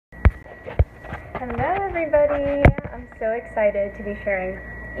Hello everybody! I'm so excited to be sharing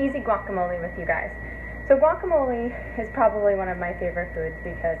easy guacamole with you guys. So guacamole is probably one of my favorite foods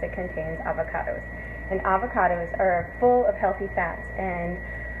because it contains avocados. And avocados are full of healthy fats and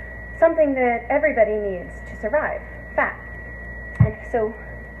something that everybody needs to survive, fat. And so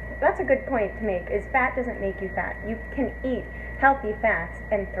that's a good point to make, is fat doesn't make you fat. You can eat healthy fats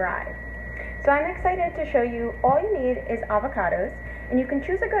and thrive. So I'm excited to show you all you need is avocados, and you can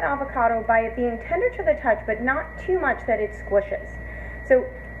choose a good avocado by it being tender to the touch but not too much that it squishes. So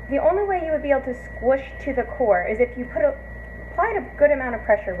the only way you would be able to squish to the core is if you applied a good amount of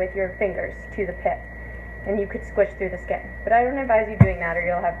pressure with your fingers to the pit, and you could squish through the skin. But I don't advise you doing that, or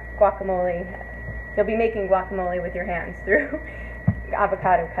you'll have guacamole, you'll be making guacamole with your hands through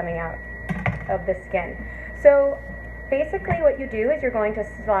avocado coming out of the skin. So basically what you do is you're going to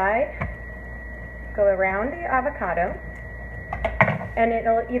go around the avocado, and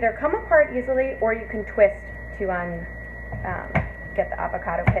it'll either come apart easily or you can twist to get the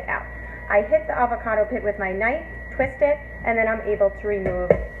avocado pit out. I hit the avocado pit with my knife, twist it, and then I'm able to remove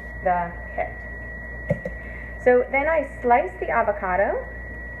the pit. So then I slice the avocado.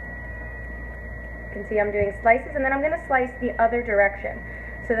 You can see I'm doing slices, and then I'm going to slice the other direction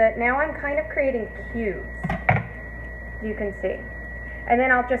so that now I'm kind of creating cubes, you can see. And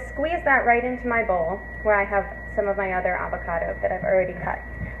then I'll just squeeze that right into my bowl where I have some of my other avocado that I've already cut.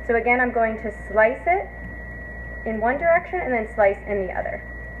 So again, I'm going to slice it in one direction and then slice in the other.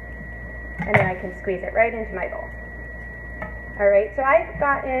 And then I can squeeze it right into my bowl. Alright, so I've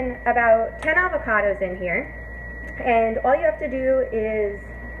gotten about 10 avocados in here, and all you have to do is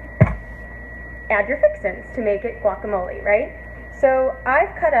add your fixins to make it guacamole, right? So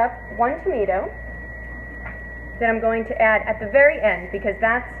I've cut up one tomato that I'm going to add at the very end, because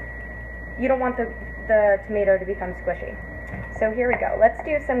you don't want the tomato to become squishy. So here we go. Let's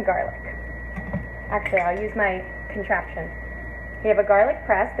do some garlic. Actually, I'll use my contraption. We have a garlic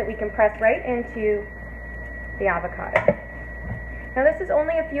press that we can press right into the avocado. Now this is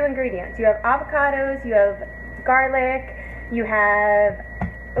only a few ingredients. You have avocados, you have garlic, you have,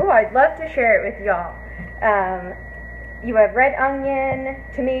 oh, I'd love to share it with y'all. You have red onion,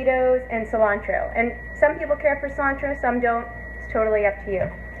 tomatoes, and cilantro. And some people care for cilantro, some don't. It's totally up to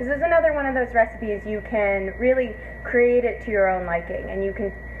you. This is another one of those recipes you can really create it to your own liking, and you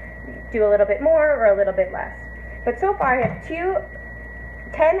can do a little bit more or a little bit less. But so far I have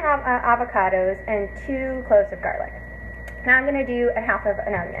 10 avocados and 2 cloves of garlic. Now I'm going to do a half of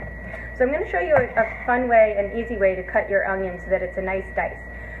an onion. So I'm going to show you a fun way, an easy way to cut your onion so that it's a nice dice.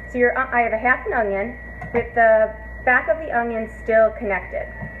 So I have a half an onion with the back of the onion still connected,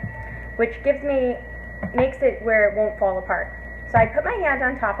 which makes it where it won't fall apart. So I put my hand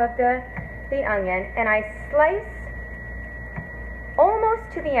on top of the onion and I slice almost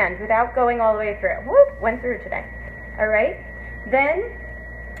to the end without going all the way through. Whoop, went through today. Alright, then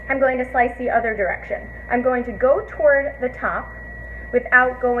I'm going to slice the other direction. I'm going to go toward the top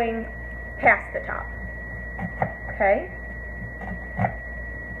without going past the top. Okay?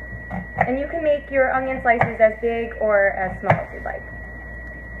 And you can make your onion slices as big or as small as you'd like.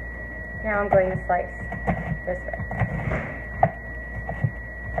 Now I'm going to slice this way.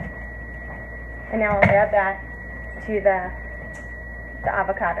 And now I'll add that to the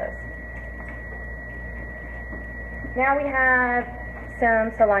avocados. Now we have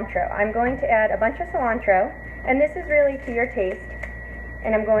some cilantro. I'm going to add a bunch of cilantro, and this is really to your taste.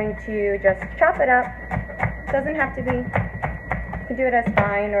 And I'm going to just chop it up. Doesn't have to be, you can do it as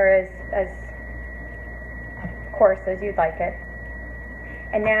fine or as coarse as you'd like it.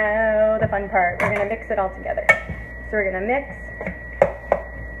 And now the fun part, we're going to mix it all together. So we're going to mix.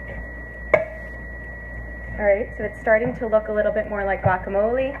 Alright, so it's starting to look a little bit more like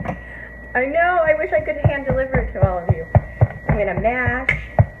guacamole. I know, I wish I could hand deliver it to all of you. I'm going to mash.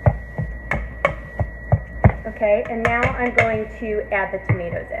 Okay, and now I'm going to add the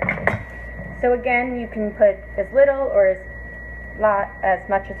tomatoes in. So again, you can put as little or as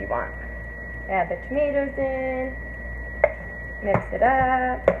much as you want. Add the tomatoes in. Mix it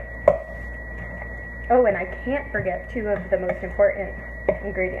up. Oh, and I can't forget 2 of the most important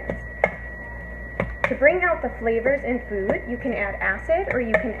ingredients. To bring out the flavors in food, you can add acid or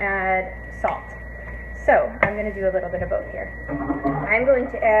you can add salt. So I'm going to do a little bit of both here. I'm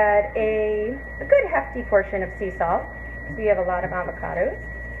going to add a good hefty portion of sea salt, because we have a lot of avocados.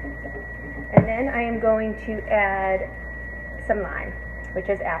 And then I am going to add some lime, which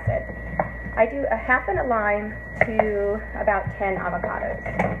is acid. I do a half a lime to about 10 avocados.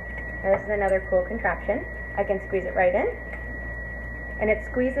 Now this is another cool contraption. I can squeeze it right in, and it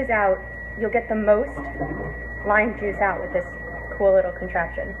squeezes out. You'll get the most lime juice out with this cool little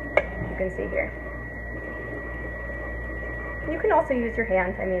contraption. You can see here. You can also use your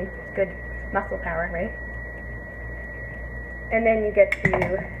hand. I mean, it's good muscle power, right? And then you get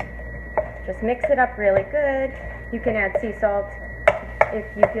to just mix it up really good. You can add sea salt if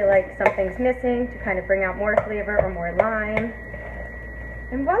you feel like something's missing to kind of bring out more flavor or more lime.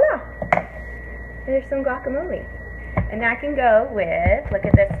 And voila! There's some guacamole. And that can go with, look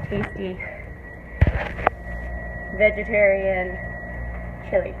at this tasty vegetarian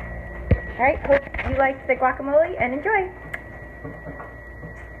chili. Alright, hope you liked the guacamole and enjoy!